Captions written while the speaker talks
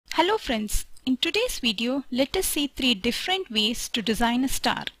Hello friends, in today's video let us see 3 different ways to design a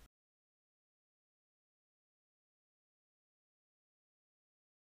star.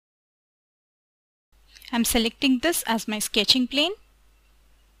 I'm selecting this as my sketching plane.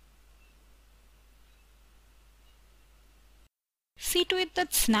 See to it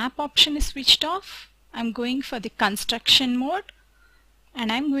that snap option is switched off. I'm going for the construction mode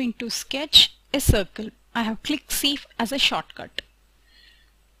and I'm going to sketch a circle. I have clicked C as a shortcut.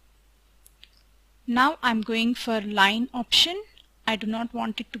 Now I'm going for line option. I do not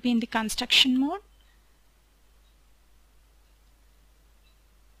want it to be in the construction mode.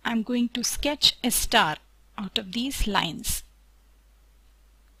 I'm going to sketch a star out of these lines.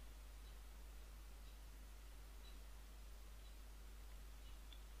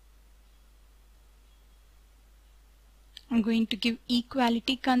 I'm going to give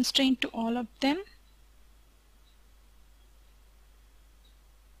equality constraint to all of them.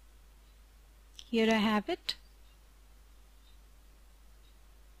 Here I have it.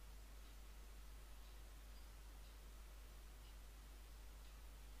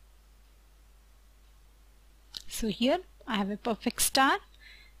 So here I have a perfect star.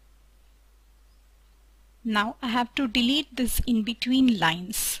 Now I have to delete this in between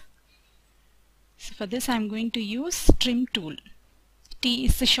lines. So for this I'm going to use trim tool. T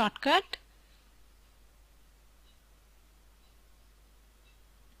is the shortcut.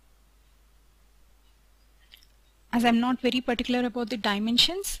 As I'm not very particular about the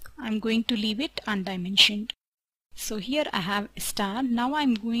dimensions, I'm going to leave it undimensioned. So here I have a star. Now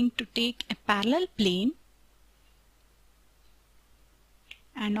I'm going to take a parallel plane,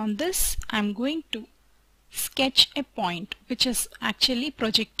 and on this I'm going to sketch a point which is actually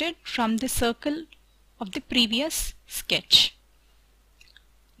projected from the circle of the previous sketch.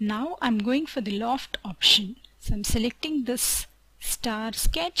 Now I'm going for the loft option. So I'm selecting this star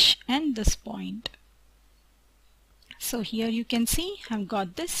sketch and this point. So here you can see I've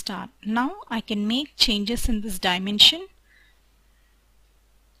got this star. Now I can make changes in this dimension.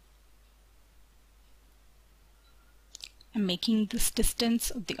 I'm making this distance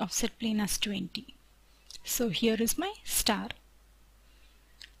of the offset plane as 20. So here is my star.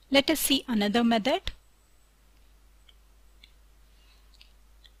 Let us see another method.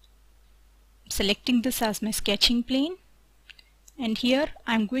 Selecting this as my sketching plane, and here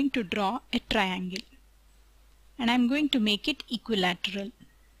I'm going to draw a triangle and I'm going to make it equilateral.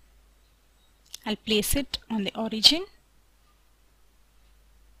 I'll place it on the origin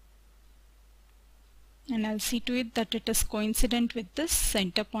and I'll see to it that it is coincident with this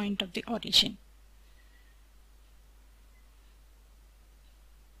center point of the origin.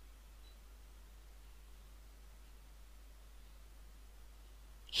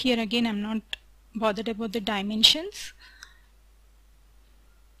 Here again I'm not bothered about the dimensions.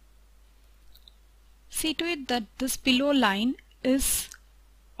 See to it that this below line is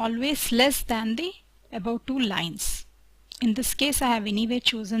always less than the above two lines. In this case I have anyway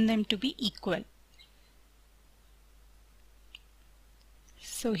chosen them to be equal.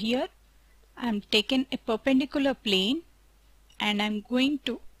 So here I am taken a perpendicular plane and I am going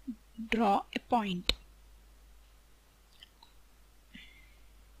to draw a point.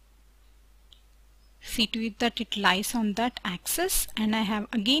 See to it that it lies on that axis, and I have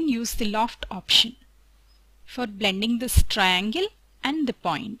again used the loft option for blending this triangle and the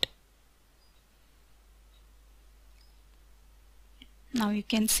point. Now you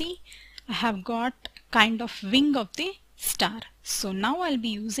can see I have got kind of wing of the star. So now I'll be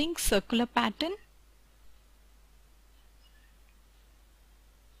using circular pattern.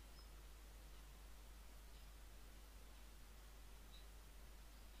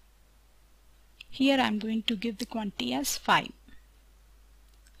 Here I'm going to give the quantity as 5.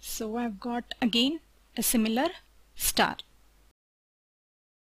 So I've got again a similar star.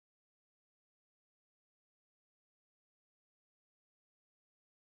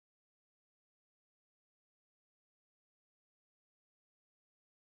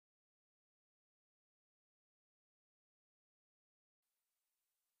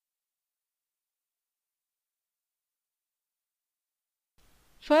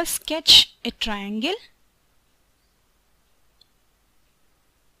 First sketch a triangle.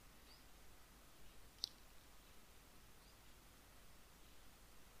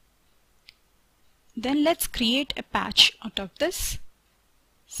 Then let's create a patch out of this.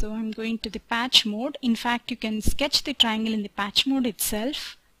 So I'm going to the patch mode. In fact, you can sketch the triangle in the patch mode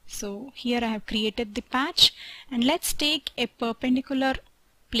itself. So here I have created the patch, and let's take a perpendicular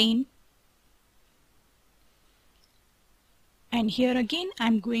plane. And here again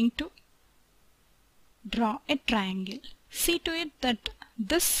I'm going to draw a triangle. See to it that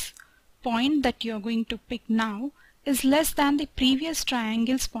this point that you are going to pick now is less than the previous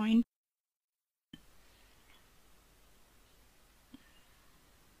triangle's point.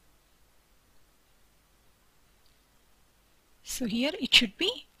 So here it should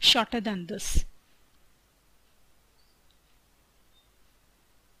be shorter than this.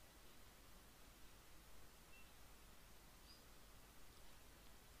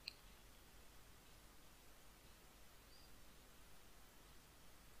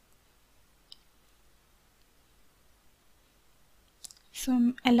 So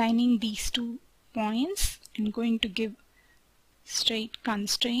I'm aligning these 2 points and going to give straight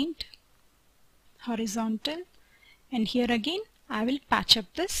constraint, horizontal, and here again I will patch up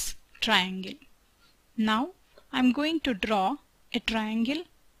this triangle. Now I'm going to draw a triangle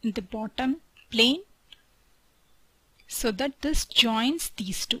in the bottom plane so that this joins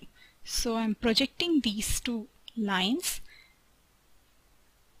these 2. So I'm projecting these 2 lines,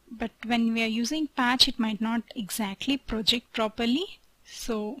 but when we are using patch it might not exactly project properly,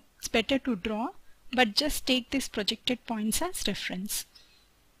 so it's better to draw, but just take these projected points as reference.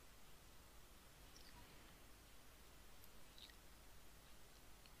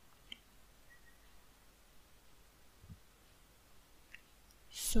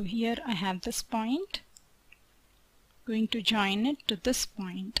 So here I have this point, going to join it to this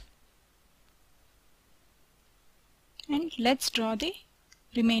point, and let's draw the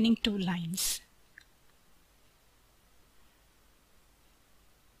remaining 2 lines.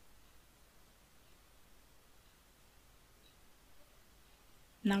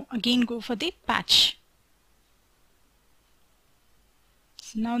 Now again go for the patch.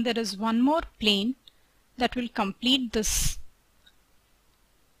 So now there is one more plane that will complete this.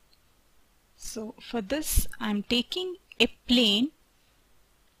 So for this I'm taking a plane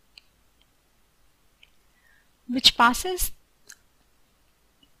which passes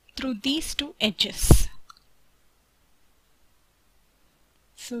through these 2 edges.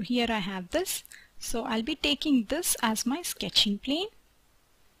 So here I have this. So I'll be taking this as my sketching plane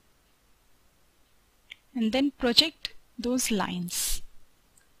and then project those lines.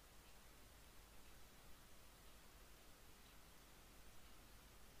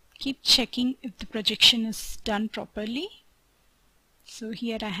 Keep checking if the projection is done properly. So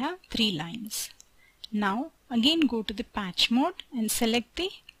here I have 3 lines. Now again go to the patch mode and select the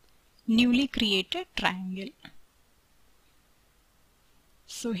newly created triangle.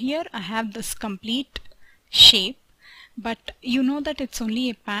 So here I have this complete shape, but you know that it's only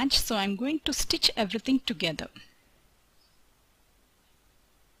a patch, so I'm going to stitch everything together.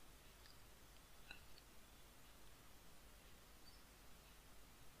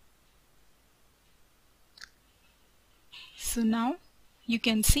 So now you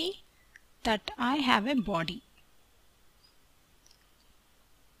can see that I have a body.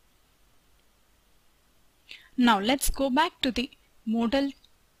 Now let's go back to the modal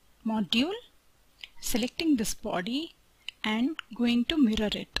module, selecting this body and going to mirror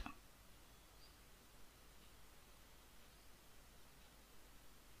it.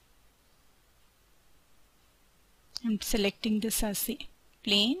 I'm selecting this as the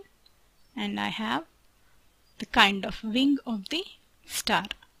plane and I have the kind of wing of the star.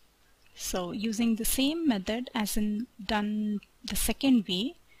 So using the same method as in done the second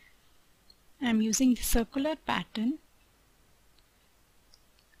way, I'm using the circular pattern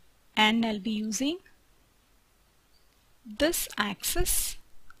and I'll be using this axis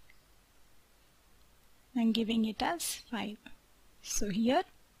and giving it as 5. So here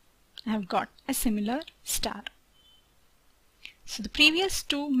I have got a similar star. So the previous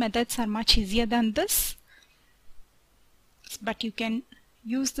 2 methods are much easier than this, but you can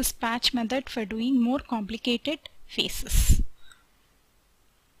use this patch method for doing more complicated faces.